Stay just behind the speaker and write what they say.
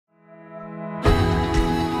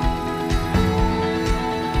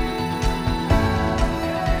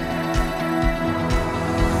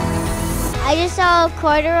I just saw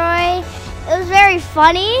Corduroy. It was very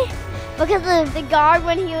funny because of the guard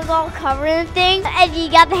when he was all covered in things and he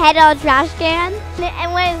got the head on a trash can.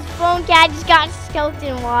 And when his phone cat just got soaked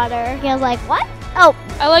in water. He was like, what? Oh.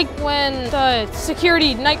 I like when the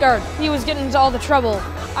security night guard, he was getting into all the trouble.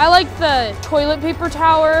 I like the toilet paper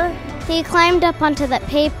tower. He climbed up onto the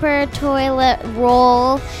paper toilet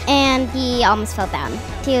roll and he almost fell down.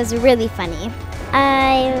 He was really funny.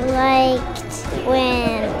 I liked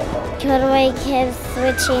when Corduroy kept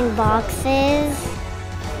switching boxes.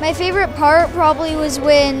 My favorite part probably was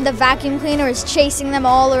when the vacuum cleaner was chasing them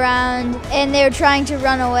all around and they were trying to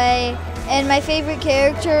run away. And my favorite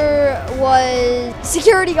character was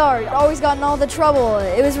security guard, always got in all the trouble.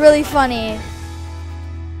 It was really funny.